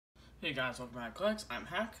Hey guys, welcome back to Clicks. I'm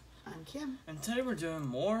Hack. I'm Kim. And today we're doing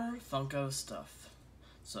more Funko stuff.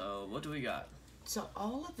 So, what do we got? So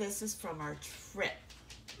all of this is from our trip.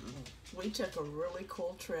 We took a really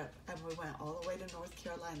cool trip and we went all the way to North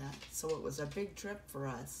Carolina. So it was a big trip for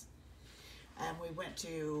us. And we went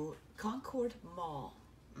to Concord Mall.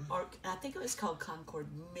 Or I think it was called Concord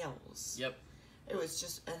Mills. Yep. It was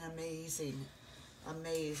just an amazing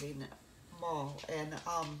mall. And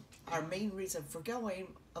our main reason for going,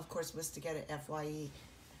 of course, was to get an FYE.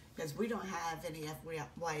 Because we don't have any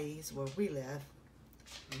FYEs where we live.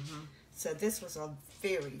 So this was a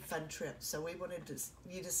very fun trip. So we wanted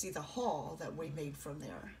you to see the haul that we made from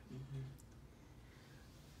there.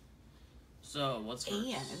 So, what's first?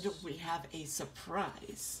 And we have a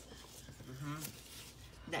surprise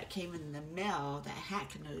that came in the mail that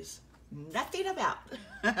Hack knows nothing about.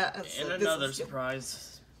 So and another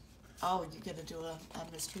surprise. Oh, you're going to do a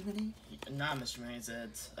mystery mini? Not Mystery Mini,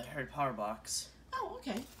 it's a Harry Potter box. Oh,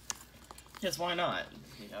 okay. Yes, why not?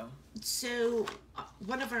 You know. So,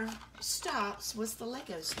 one of our stops was the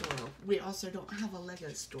Lego store. We also don't have a Lego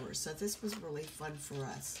store, so this was really fun for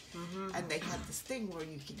us. And they had this thing where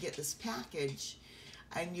you could get this package,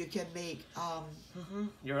 and you can make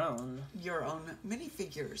your own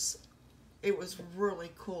minifigures. It was really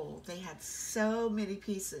cool. They had so many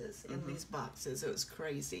pieces in these boxes. It was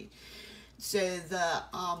crazy. So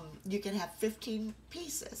you can have 15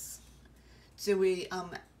 pieces. So we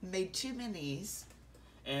made 2 minis.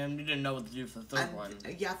 And we didn't know what to do for the third one.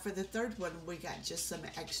 Yeah, for the third one, we got just some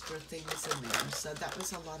extra things in there. So that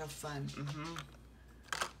was a lot of fun.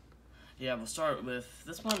 Yeah, we'll start with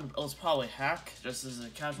this one. It was probably Hack, just as a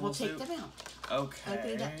casual suit. We'll take them out. Okay. Open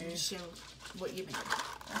it up and show what you made.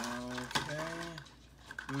 Okay.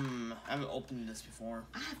 I haven't opened this before.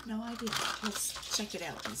 I have no idea. Let's check it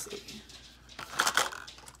out and see.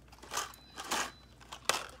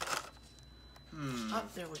 Oh,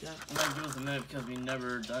 there we go. I'm gonna give us a minute because we've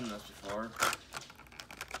never done this before.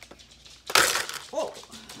 Oh!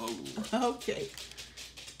 Whoa. Okay.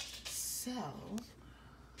 So...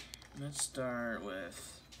 let's start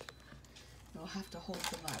with... we'll have to hold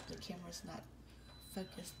them up. The camera's not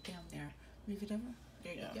focused down there. Move it over.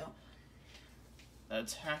 There you go.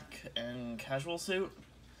 That's Hack and casual suit.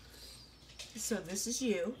 So this is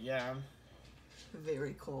you. Yeah.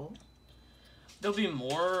 Very cool. There'll be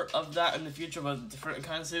more of that in the future with different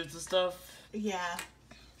kinds of suits and stuff. Yeah.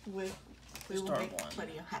 We will make one.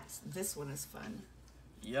 plenty of hats. This one is fun.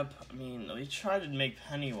 Yep. I mean, we tried to make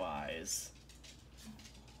Pennywise.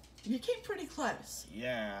 You came pretty close.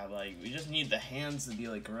 Yeah, like, we just need the hands to be,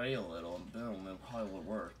 like, gray a little, and boom, it probably would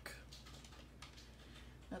work.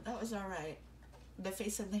 No, that was alright. The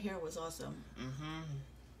face and the hair was awesome.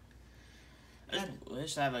 I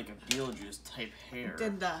wish I had, like, a Beetlejuice type hair.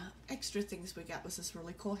 Then the extra things we got was this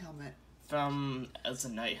really cool helmet. It's a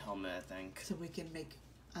night helmet, I think. So we can make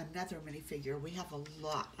another minifigure. We have a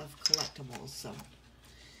lot of collectibles, so.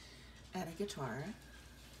 And a guitar.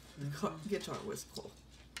 Guitar was cool.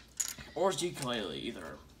 Or ukulele,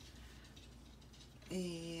 either.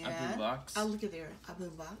 And a boombox. Oh, look at there. A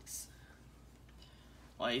boombox.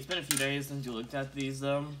 Well, it's been a few days since you looked at these,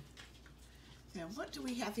 though. And what do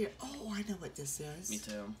we have here? Oh, I know what this is. Me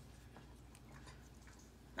too.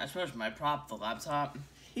 That's pretty much my prop, the laptop.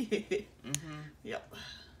 Yep.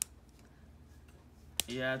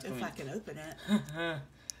 Yeah, it's if I can open it.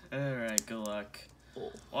 Alright, good luck.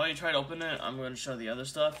 Oh. While you try to open it, I'm going to show the other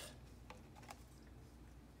stuff.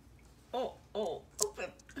 Oh,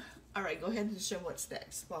 open. Alright, go ahead and show what's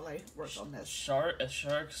next while I work on this. A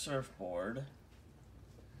shark surfboard.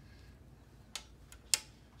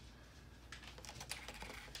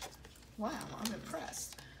 Wow, I'm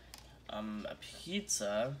impressed. A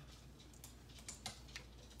pizza.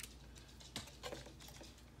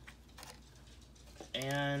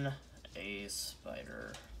 And a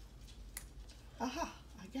spider. Aha,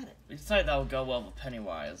 I got it. We decided that would go well with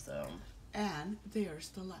Pennywise, though. And there's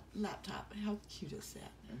the laptop. How cute is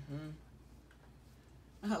that?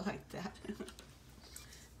 I like that.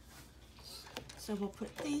 So we'll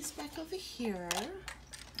put these back over here.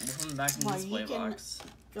 We'll put them back in the display box.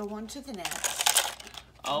 Go on to the next.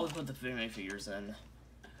 I'll always put the minifigures in.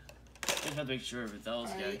 Just have to make sure that those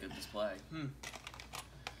get a good display.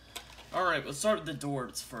 Alright, let's start with the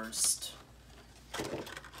Dorbz first.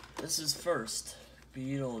 This is first.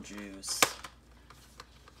 Beetlejuice.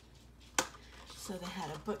 So they had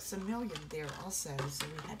a Books A Million there also, so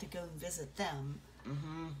we had to go and visit them.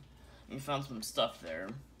 We found some stuff there.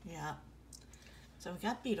 Yeah. So we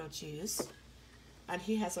got Beetlejuice. And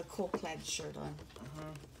he has a cool plaid shirt on.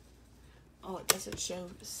 Oh, it doesn't show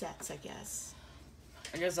sets, I guess.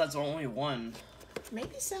 I guess that's only one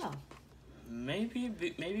Maybe so.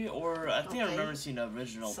 Maybe, or I think I Okay. remember seeing the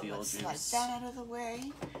original So let's slide Beetlejuice. that out of the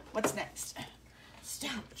way. What's next?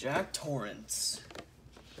 Stop. Jack Torrance.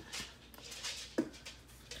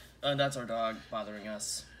 That's our dog bothering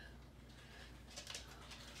us.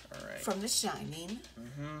 Alright. From The Shining.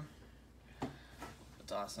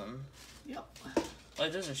 That's awesome. Yep.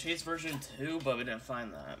 Like, there's a Chase version too, but we didn't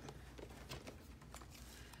find that.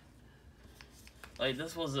 Like,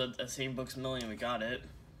 this was a Same Books Million, we got it.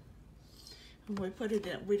 We put it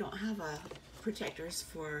in. We don't have a protectors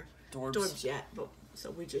for Dorbz yet, but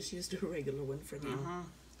so we just used a regular one for now.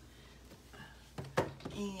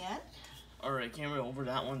 And Alright, can't we go over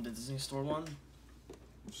that one, the Disney Store one?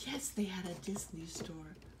 yes, they had a Disney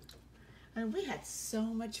store. And we had so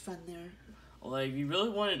much fun there. Like, we really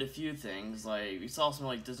wanted a few things. Like, we saw some,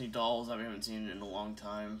 like, Disney dolls that we haven't seen in a long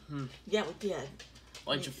time. Yeah, we did.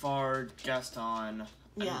 Like Jafar, Gaston.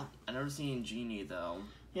 Yeah. I never seen Genie, though.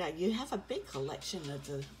 Yeah, you have a big collection of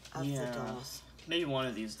the dolls. Maybe one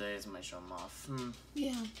of these days I might show them off.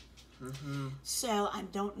 Yeah. So, I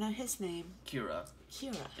don't know his name. Kira.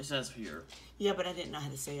 Kira. It says here. Yeah, but I didn't know how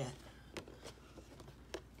to say it.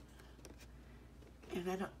 And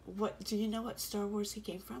I don't... Do you know what Star Wars he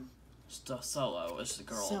came from? Solo. It's the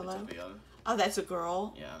girl. Solo? Of Oh, that's a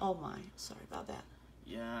girl? Yeah. Oh my. Sorry about that.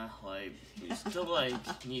 Yeah, like, we still,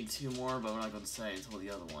 like, need two more, but we're not going to say until the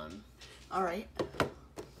other one. Alright.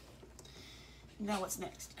 Now what's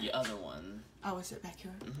next? The other one. Oh, is it back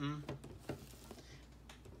here?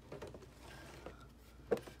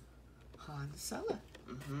 Han Solo.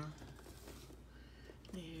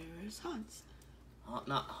 There's Hans.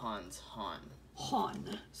 Not Hans. Han.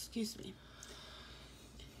 Han. Excuse me.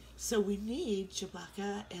 So we need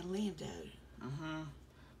Chewbacca and Lando.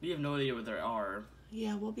 We have no idea what they are.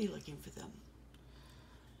 Yeah, we'll be looking for them.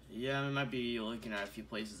 Yeah, we might be looking at a few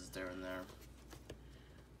places there and there.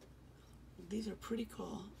 These are pretty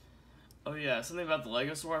cool. Oh yeah, something about the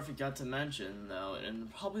Lego store I forgot to mention, though. In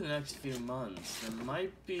probably the next few months, there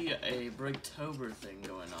might be a Breaktober thing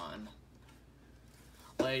going on.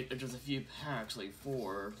 Like, there's a few packs, like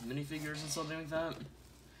 4 minifigures and something like that.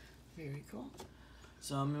 Very cool.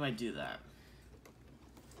 So we might do that.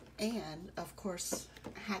 And, of course,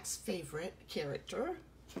 Hack's favorite character,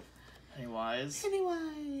 Pennywise.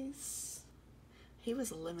 Pennywise. He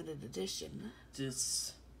was a limited edition.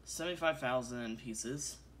 Just 75,000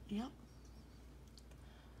 pieces. Yep.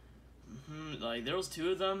 Like, there was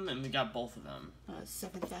 2 of them, and we got both of them.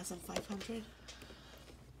 7,500.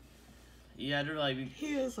 Yeah, they're like...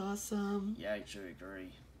 He is awesome. Yeah, I sure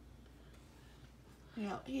agree.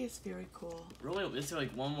 Yeah, he is very cool. Really, it's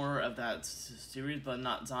like one more of that series, but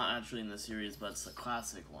it's not actually in the series, but it's the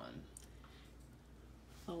classic one.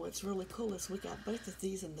 Oh, what's really cool is we got both of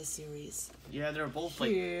these in the series. Yeah, they're both like...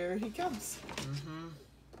 Here he comes.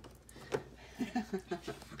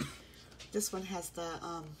 This one has the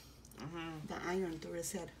iron through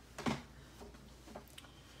his head.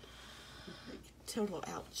 Total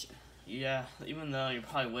ouch. Yeah, even though you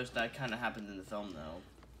probably wish that kind of happened in the film, though.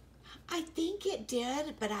 I think it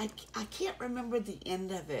did, but I can't remember the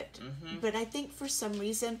end of it. But I think for some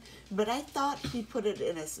reason, but I thought he put it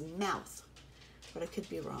in his mouth. But I could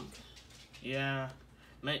be wrong. Yeah,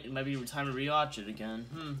 maybe time to rewatch it again.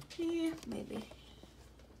 Yeah, maybe.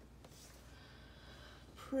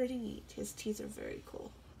 Pretty neat. His teeth are very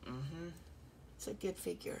cool. It's a good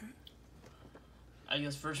figure. I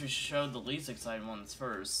guess first we should show the least exciting ones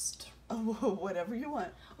first. Oh, whatever you want.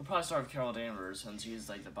 We'll probably start with Carol Danvers, since she's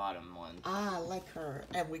like the bottom one. Ah, I like her.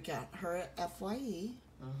 And we got her at FYE.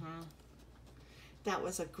 That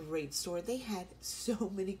was a great store. They had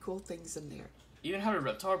so many cool things in there. You even had a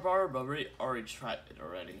Reptar bar, but we already tried it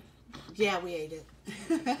already. Yeah, we ate it.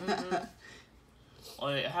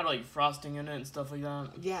 Like, it had like frosting in it and stuff like that.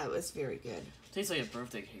 Yeah, it was very good. Tastes like a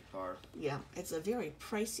birthday cake bar. Yeah, it's a very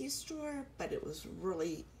pricey store, but it was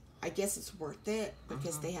really, I guess it's worth it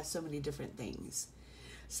because they have so many different things.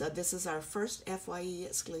 So this is our first FYE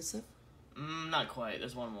exclusive. Not quite.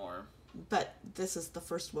 There's one more. But this is the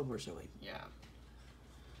first one we're showing. Yeah.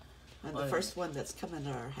 And the first one that's coming to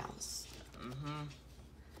our house.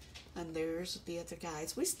 And there's the other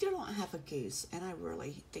guys. We still don't have a goose, and I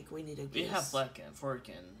really think we need a goose. We have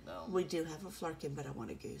Flerken, though. We do have a Flerken, but I want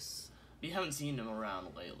a goose. We haven't seen them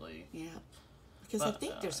around lately. Yeah. Because I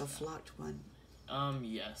think there's a flocked one.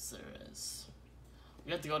 Yes, there is.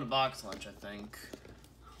 We have to go to box lunch, I think.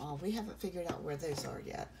 Oh, we haven't figured out where those are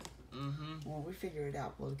yet. When we figure it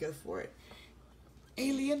out, we'll go for it.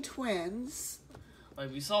 Alien Twins.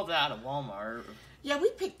 Like, we saw that at Walmart. Yeah,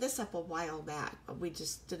 we picked this up a while back, but we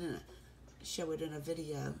just didn't show it in a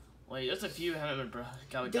video. Wait, there's a few haven't been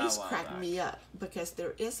got a These while crack back. me up because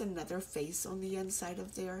there is another face on the inside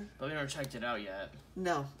of there. But we never checked it out yet.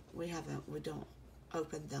 No, we haven't. We don't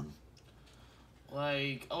open them.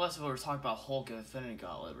 Like, unless we were talking about Hulk and Infinity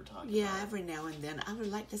Gauntlet, we're talking Yeah, about. every now and then. I would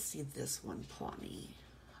like to see this one, Pawnee.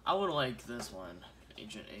 I would like this one,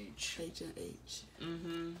 Agent H. Agent H.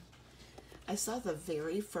 Mm-hmm. I saw the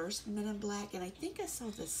very first Men in Black, and I think I saw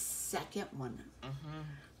the second one. Mm-hmm.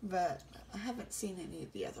 But I haven't seen any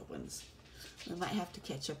of the other ones. We might have to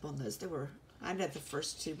catch up on those. I know the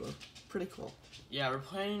first two were pretty cool. Yeah, we're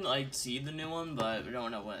planning, like, to see the new one, but we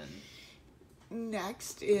don't know when.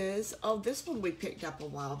 Next is, this one we picked up a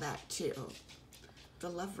while back too. The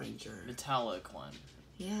Love Ranger. Metallic one.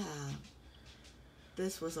 Yeah.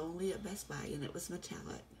 This was only at Best Buy and it was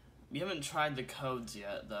metallic. We haven't tried the codes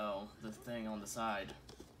yet, though. The thing on the side.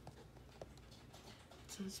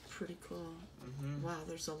 So it's pretty cool. Mm-hmm. Wow,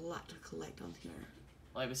 there's a lot to collect on here.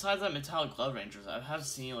 Like, besides that Metallic Love Rangers, I have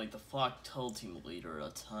seen, like, the Flock Total Team Leader a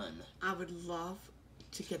ton. I would love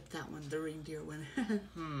to get that one, the reindeer one.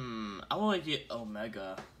 I want to get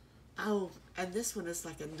Omega. Oh, and this one is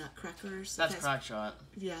like a nutcracker. So That's Crackshot.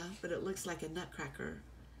 Yeah, but it looks like a nutcracker.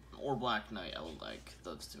 Or Black Knight, I would like.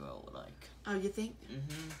 Those two I would like. Oh, you think?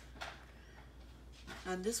 Mm-hmm.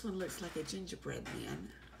 And this one looks like a gingerbread man.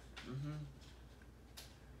 Mm-hmm.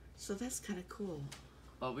 So that's kind of cool.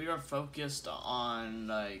 But we are focused on,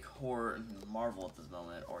 like, horror and Marvel at this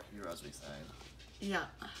moment, or heroes, we say. Yeah.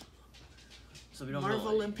 So we don't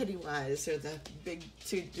Marvel really... and Pennywise are the big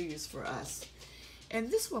two dudes for us. And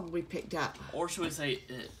this one we picked up. Or should we say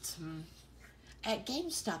it? At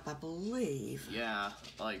GameStop, I believe. Yeah.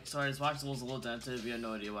 Like, sorry, this box was a little dented. We had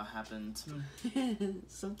no idea what happened.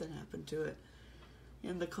 Something happened to it.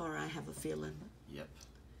 In the car, I have a feeling. Yep.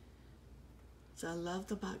 So I love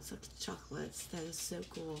the box of chocolates. That is so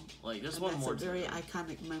cool. Like, there's And one more that's a very too.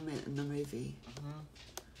 iconic moment in the movie. Mm-hmm.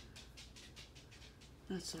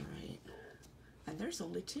 That's alright. And there's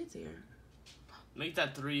only two there. Make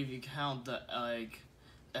that 3 if you count the, like,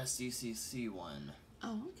 SDCC one.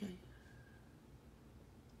 Oh, okay.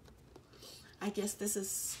 I guess this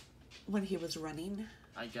is when he was running.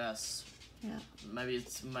 I guess. Yeah. Maybe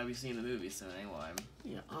seeing the movie soon anyway.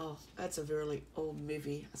 Yeah. Oh, that's a really old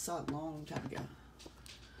movie. I saw it a long time ago.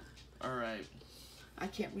 Alright. I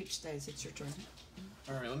can't reach those. It's your turn.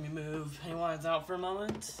 Alright, let me move Pennywise out for a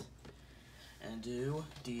moment. And do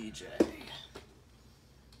DJ.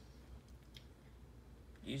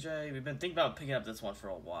 DJ, we've been thinking about picking up this one for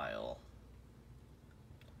a while.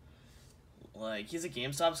 Like, he's a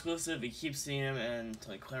GameStop exclusive. We keep seeing him in,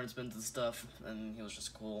 like, clearance bins and stuff, and he was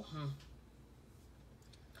just cool.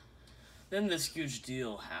 Then this huge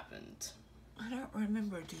deal happened. I don't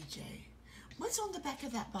remember, DJ. What's on the back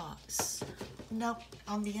of that box? Nope,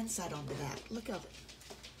 on the inside on the back. Look up.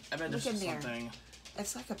 I bet there's Look in there. something.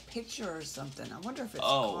 It's like a picture or something. I wonder if it's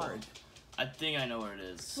Oh. a card. I think I know what it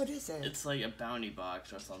is. What is it? It's like a bounty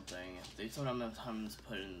box or something. They sometimes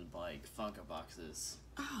put in, like, Funko boxes.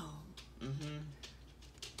 Oh, Mm-hmm.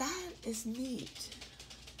 that is neat.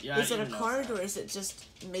 Yeah. Is I it a even card noticed or is it just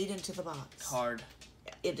made into the box? that. Card.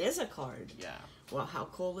 It is a card. Yeah. Well, how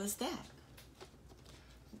cool is that?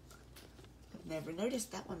 I've never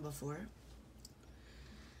noticed that one before.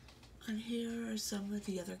 And here are some of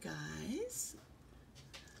the other guys.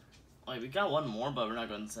 Like, we got one more, but we're not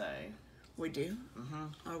going to say. We do?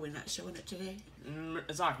 Mm-hmm. Are we not showing it today?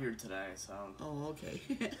 It's not here today, so... Oh, okay.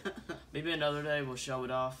 Maybe another day we'll show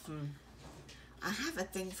it off. I have a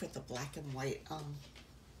thing for the black and white.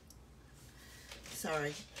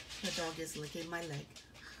 Sorry, the dog is licking my leg.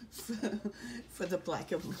 For the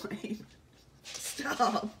black and white.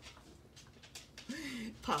 Stop.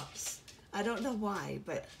 Pops. I don't know why,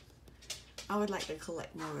 but I would like to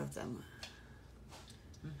collect more of them.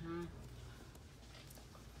 Mm-hmm.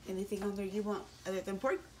 Anything on there you want other than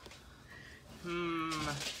pork?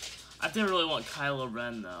 I didn't really want Kylo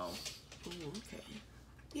Ren, though. Oh, okay.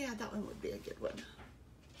 Yeah, that one would be a good one.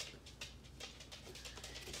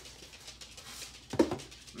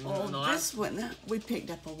 Oh, No, this one we picked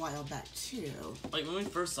up a while back too. Like, when we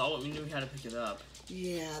first saw it, we knew we had to pick it up.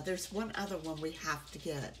 Yeah, there's one other one we have to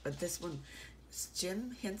get, but this one is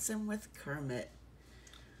Jim Henson with Kermit.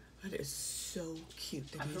 That is so cute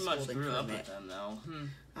that I he's pretty much holding grew up Kermit. with them, though.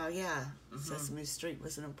 Oh yeah, Sesame Street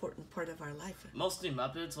was an important part of our life. Mostly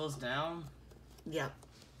Muppets was down. Yep,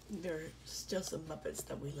 there are still some Muppets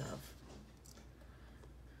that we love.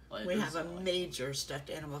 Like, We have a like- major stuffed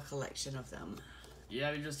animal collection of them.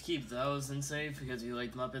 Yeah, we just keep those and safe because we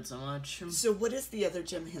like Muppets so much. So what is the other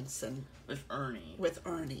Jim Henson With Ernie. with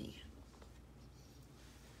Ernie?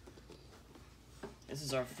 This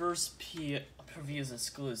is our first previews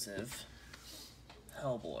exclusive.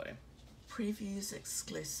 Hellboy. Previews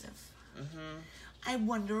exclusive. Mm-hmm. I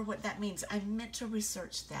wonder what that means. I meant to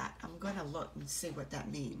research that. I'm going to look and see what that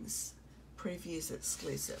means. Previews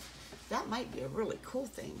exclusive. That might be a really cool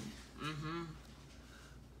thing. Mm-hmm.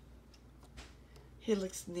 He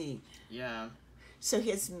looks neat. Yeah. So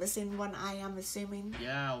he's missing one eye, I'm assuming?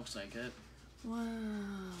 Yeah, looks like it. Wow.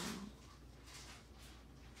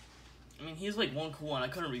 I mean, he's like one cool one. I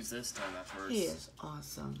couldn't resist him at first. He is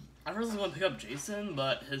awesome. I first was going to pick up Jason,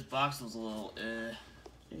 but his box was a little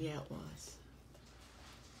Yeah, it was.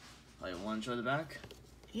 Like, want to show the back?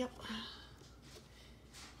 Yep.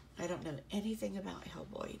 I don't know anything about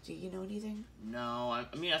Hellboy. Do you know anything? No, I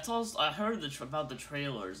mean, I heard about the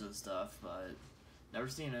trailers and stuff, but never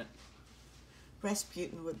seen it.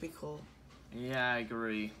 Rasputin would be cool. Yeah, I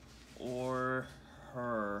agree. Or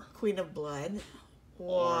her. Queen of Blood.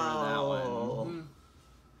 Or that Whoa. one.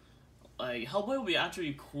 Like, Hellboy would be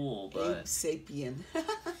actually cool, Abe but Sapien.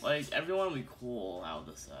 like, everyone would be cool out of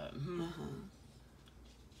the set.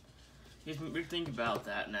 We think about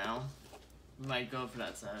that now. We might go for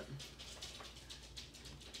that set.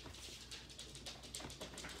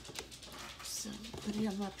 So, putting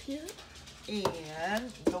him up here. And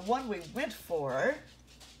the one we went for,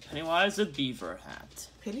 Pennywise with beaver hat.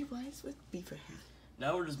 Pennywise with beaver hat.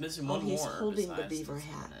 Now we're just missing one he's more. holding the besides beaver this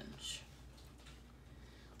hat. image.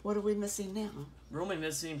 What are we missing now? We're only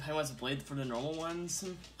missing Pennywise with blade for the normal ones.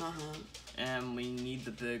 And we need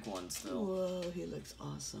the big one still. Whoa, he looks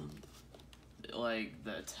awesome. Like,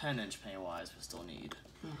 the 10-inch Pennywise we still need.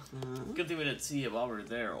 Good thing we didn't see it while we were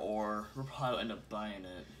there, or we'll probably end up buying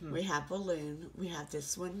it. We have Balloon. We have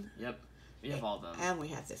this one. Yep. We have all of them. And we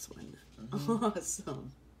have this one.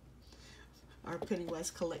 Awesome. Our Pennywise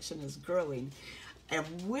collection is growing.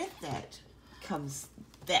 And with that comes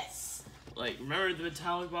this. Like, remember the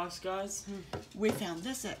metallic box, guys? We found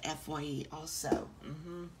this at FYE also.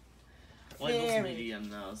 Like, it's medium,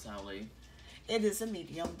 though, Sally. It is a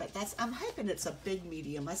medium, but I'm hoping it's a big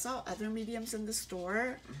medium. I saw other mediums in the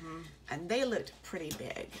store, and they looked pretty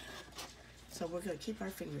big. So we're going to keep our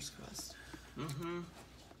fingers crossed.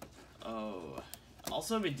 Oh.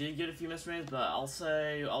 Also, we did get a few mysteries, but I'll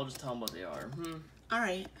just tell them what they are. All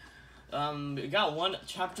right. We got one,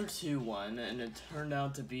 Chapter 2 one, and it turned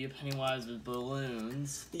out to be a Pennywise with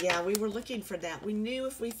balloons. Yeah, we were looking for that. We knew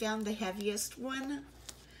if we found the heaviest one,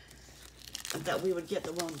 that we would get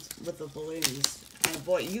the ones with the balloons. And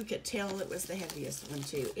boy, you could tell it was the heaviest one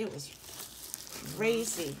too. It was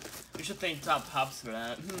crazy. We should thank Top Pops for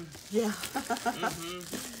that. Yeah.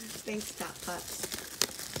 Thanks, Top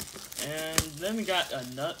Pops. And then we got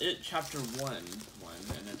Chapter 1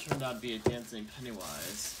 and it turned out to be a dancing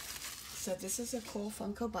Pennywise. So this is a cool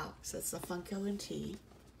Funko box. It's a Funko and tea.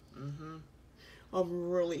 I'm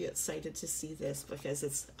really excited to see this because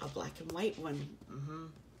it's a black and white one.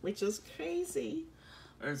 Which is crazy.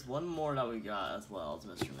 There's one more that we got as well,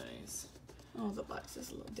 it's Mr. Minis. Oh, the box is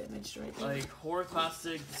a little damaged right there. Like, Horror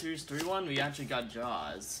Classic Series 3 one, we actually got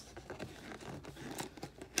Jaws.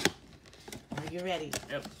 Are you ready?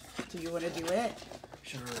 Yep. Do you want to do it?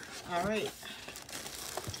 Sure. All right.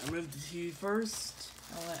 I moved the TV first.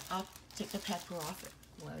 I'll take the pepper off it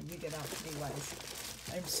while you get out Pennywise.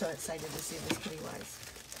 I'm so excited to see this Pennywise.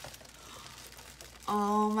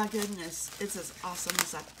 Oh my goodness. It's as awesome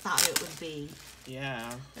as I thought it would be.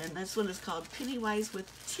 Yeah. And this one is called Pennywise with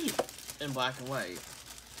teeth. In black and white.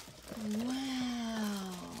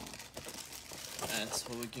 Wow. That's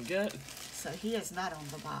what we can get. So he is not on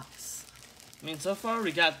the box. I mean, so far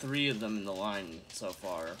we got 3 of them in the line so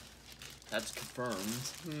far. That's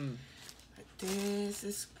confirmed. This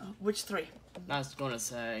is... which 3? I was going to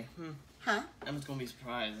say. Huh? That was going to be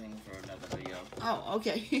surprising for another video. Oh,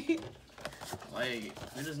 okay. Like,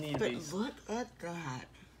 we just need to But be... look at that.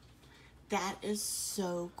 That is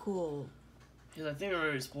so cool. Because I think we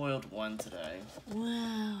already spoiled one today.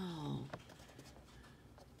 Wow.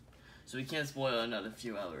 So we can't spoil another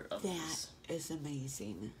few others. That is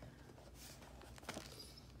amazing.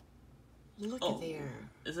 Look Oh, at there.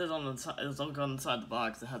 It says on the side, it's on the side of the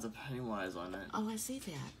box, it has a Pennywise on it. Oh, I see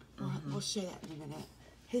that. We'll show that in a minute.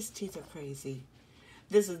 His teeth are crazy.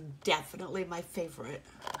 This is definitely my favorite.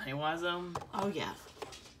 Pennywise, Oh, yeah.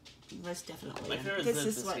 Most definitely. My favorite This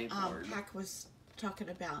is is the what skateboard. Pac was talking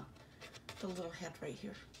about. The little head right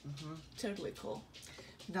here. Totally cool.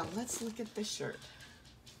 Now, let's look at the shirt.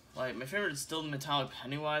 Like, my favorite is still the metallic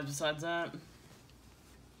Pennywise besides that.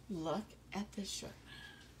 Look at the shirt.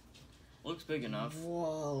 Looks big enough.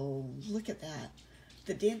 Whoa, look at that.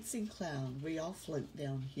 The dancing clown. We all float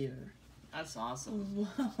down here. That's awesome.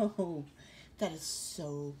 Whoa. That is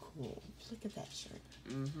so cool. Look at that shirt.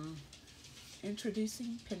 Mm-hmm.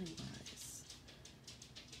 Introducing Pennywise.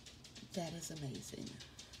 That is amazing.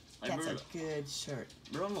 Like, That's a good shirt.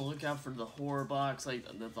 We're on the lookout for the horror box, like,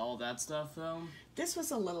 with all that stuff, though. This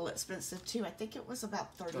was a little expensive, too. I think it was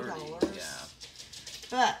about $30. Yeah.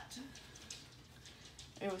 But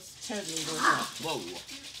it was totally worth it. Whoa.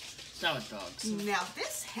 Stop it, dogs. Now,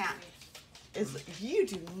 this hat is, you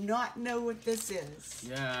do not know what this is.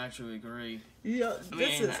 Yeah, I actually agree. Yeah,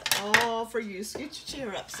 this is all for you. Scoot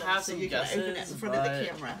your chair up so you can open it in front of the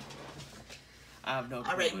camera. I have no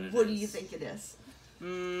clue. All right, what do you think it is?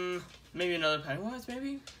 Maybe another Pennywise,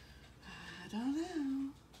 maybe? I don't know.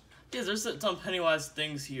 Yeah, there's some Pennywise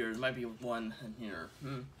things here. There might be one in here.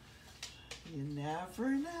 You never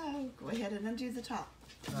know. Go ahead and undo the top.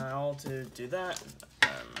 I'll to do that.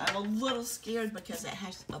 I'm a little scared because it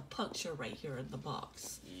has a puncture right here in the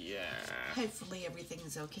box. Yeah. Hopefully everything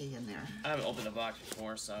is okay in there. I haven't opened the box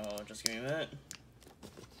before, so just give me a minute.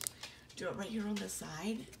 Do it right here on the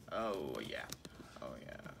side. Oh, yeah. Oh,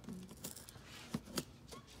 yeah.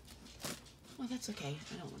 Well, that's okay.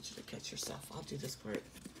 I don't want you to cut yourself. I'll do this part.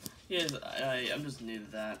 Yes, I'm just new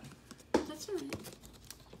to that. That's all right.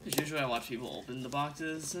 Because usually I watch people open the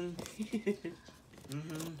boxes and...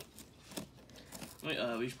 Wait,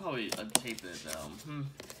 we should probably tape it, though.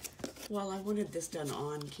 Well, I wanted this done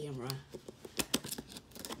on camera.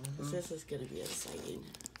 This is going to be exciting.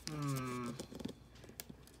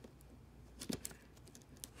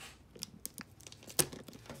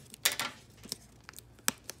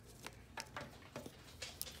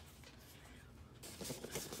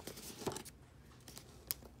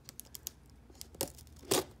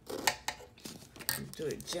 Do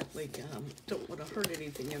it gently, don't want to hurt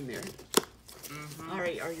anything in there. All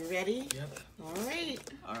right, are you ready? Yep. All right.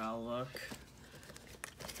 Alright, I'll look.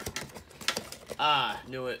 Ah,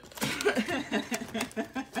 knew it. Wait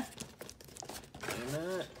a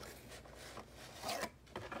minute.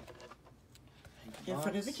 In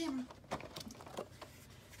front of the camera.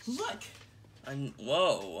 Look.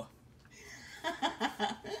 Whoa.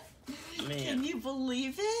 Man. Can you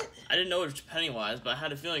believe it? I didn't know it was Pennywise, but I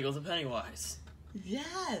had a feeling it was a Pennywise.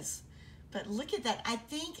 Yes. But look at that. I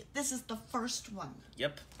think this is the first one.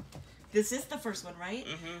 Yep. This is the first one, right?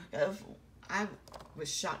 I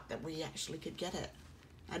was shocked that we actually could get it.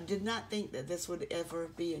 I did not think that this would ever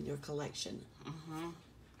be in your collection.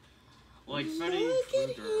 Like Freddy Look Krueger.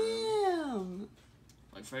 at him.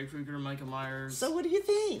 Like Freddy Krueger, Michael Myers. So what do you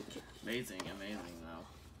think? Amazing, amazing, though.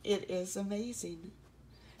 It is amazing.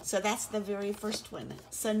 So that's the very first one.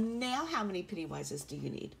 So now how many Pennywises do you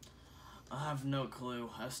need? I have no clue.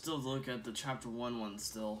 I still look at the chapter 1 one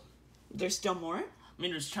still. There's still more? I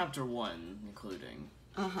mean, there's chapter 1 including.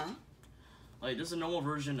 Like, there's a normal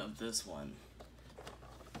version of this one.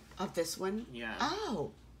 Of this one? Yeah.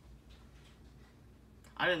 Oh.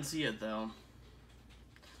 I didn't see it, though.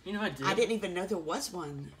 You know, I did. I didn't even know there was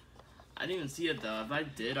one. I didn't even see it, though. If I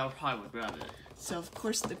did, I probably would grab it. So, of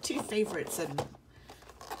course, the two favorites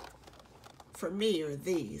for me are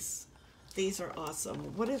these. These are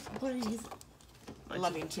awesome. What are you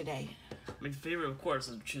loving today? My favorite, of course,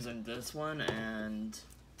 is choosing this one and...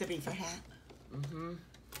 The beaver hat.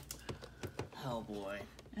 Hellboy.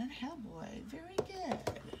 And Hellboy. Very good.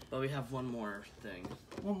 But we have one more thing.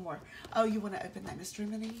 One more. Oh, you want to open that Mystery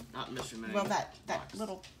Mini? Not Mystery Mini. Well, that box.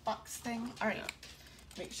 little box thing. All right. Yeah.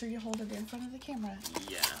 Make sure you hold it in front of the camera.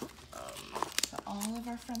 Yeah. So all of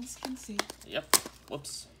our friends can see. Yep.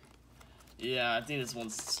 Whoops. Yeah, I think this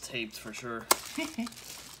one's taped for sure.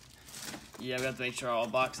 Yeah, we have to make sure all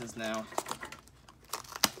boxes now.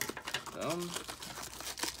 Boom.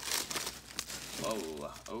 Whoa.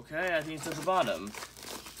 Okay, I think it's at the bottom.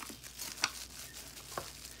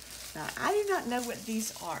 Now, I do not know what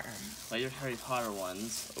these are. Like your Harry Potter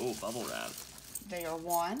ones. Oh, bubble wrap. They are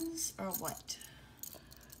wands or what?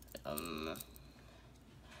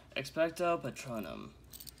 Expecto Patronum.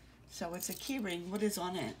 So it's a key ring. What is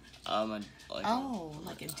on it?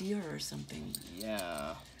 Like a deer or something.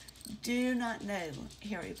 Yeah. Do not know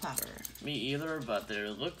Harry Potter. Me either, but they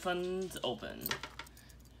look fun to open.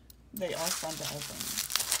 They are fun to open.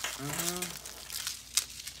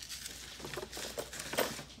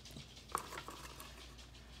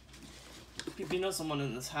 You know someone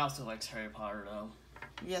in this house who likes Harry Potter, though.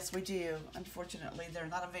 Yes, we do. Unfortunately, they're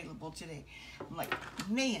not available today. I'm like,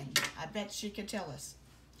 man, I bet she could tell us.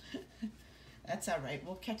 That's all right.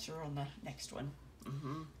 We'll catch her on the next one.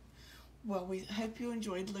 Well, we hope you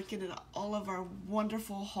enjoyed looking at all of our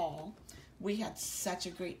wonderful haul. We had such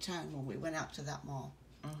a great time when we went out to that mall.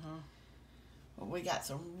 Well, we got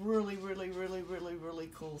some really, really, really, really, really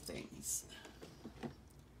cool things.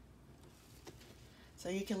 So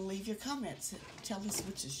you can leave your comments and tell us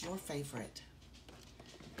which is your favorite.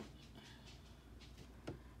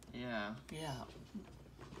 Yeah. Yeah.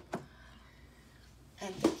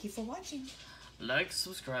 And thank you for watching. Like,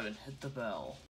 subscribe, and hit the bell.